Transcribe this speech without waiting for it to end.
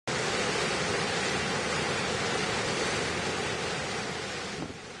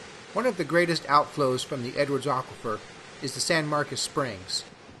One of the greatest outflows from the Edwards Aquifer is the San Marcos Springs.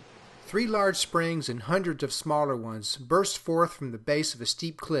 3 large springs and hundreds of smaller ones burst forth from the base of a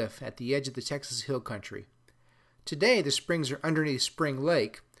steep cliff at the edge of the Texas Hill Country. Today the springs are underneath Spring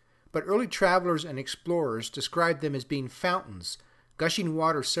Lake, but early travelers and explorers described them as being fountains, gushing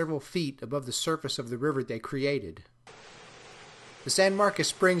water several feet above the surface of the river they created. The San Marcos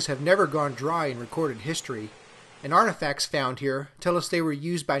Springs have never gone dry in recorded history, and artifacts found here tell us they were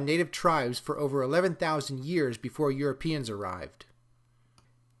used by native tribes for over 11,000 years before Europeans arrived.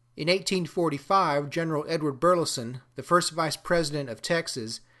 In 1845, General Edward Burleson, the first vice president of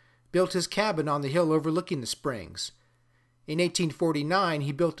Texas, built his cabin on the hill overlooking the springs. In 1849,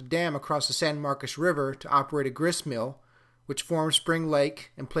 he built a dam across the San Marcos River to operate a grist mill, which formed Spring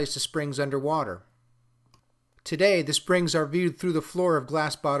Lake and placed the springs underwater. Today, the springs are viewed through the floor of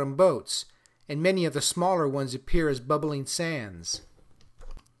glass-bottom boats, and many of the smaller ones appear as bubbling sands.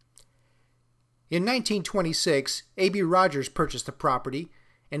 In 1926, A.B. Rogers purchased the property,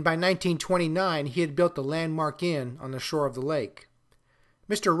 and by 1929 he had built the landmark inn on the shore of the lake.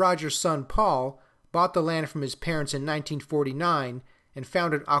 Mr. Rogers' son Paul bought the land from his parents in 1949 and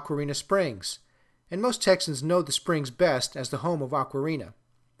founded Aquarena Springs, and most Texans know the springs best as the home of Aquarena.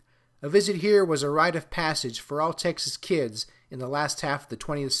 A visit here was a rite of passage for all Texas kids in the last half of the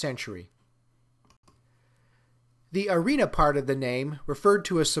 20th century. The arena part of the name referred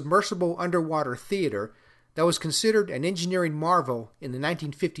to a submersible underwater theater that was considered an engineering marvel in the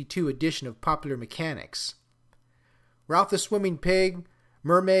 1952 edition of Popular Mechanics. Ralph the Swimming Pig,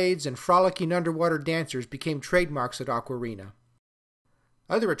 mermaids, and frolicking underwater dancers became trademarks at Aquarena.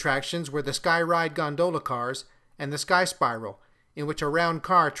 Other attractions were the Sky Ride gondola cars and the Sky Spiral, in which a round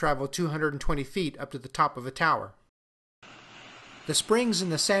car traveled 220 feet up to the top of a tower. The springs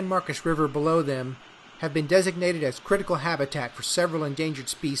in the San Marcos River below them have been designated as critical habitat for several endangered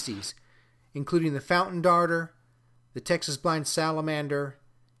species, including the fountain darter, the Texas blind salamander,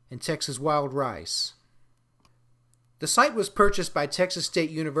 and Texas wild rice. The site was purchased by Texas State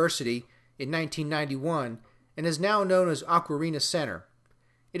University in 1991 and is now known as Aquarena Center.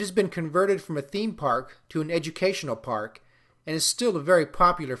 It has been converted from a theme park to an educational park and is still a very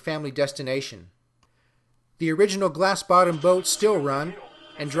popular family destination. The original glass-bottom boats still run,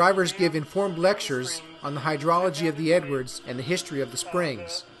 and drivers give informed lectures on the hydrology of the Edwards and the history of the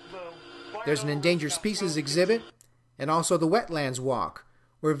springs. There's an endangered species exhibit and also the Wetlands Walk,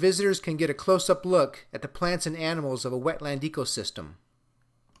 where visitors can get a close-up look at the plants and animals of a wetland ecosystem.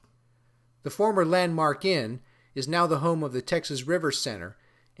 The former Landmark Inn is now the home of the Texas River Center,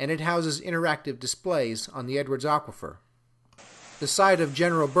 and it houses interactive displays on the Edwards Aquifer. The site of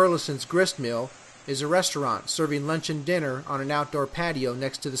General Burleson's grist mill is a restaurant serving lunch and dinner on an outdoor patio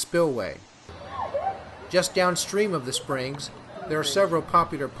next to the spillway. Just downstream of the springs, there are several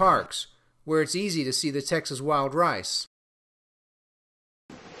popular parks, where it's easy to see the Texas wild rice.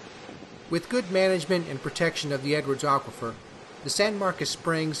 With good management and protection of the Edwards Aquifer, the San Marcos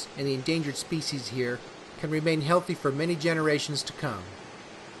Springs and the endangered species here can remain healthy for many generations to come.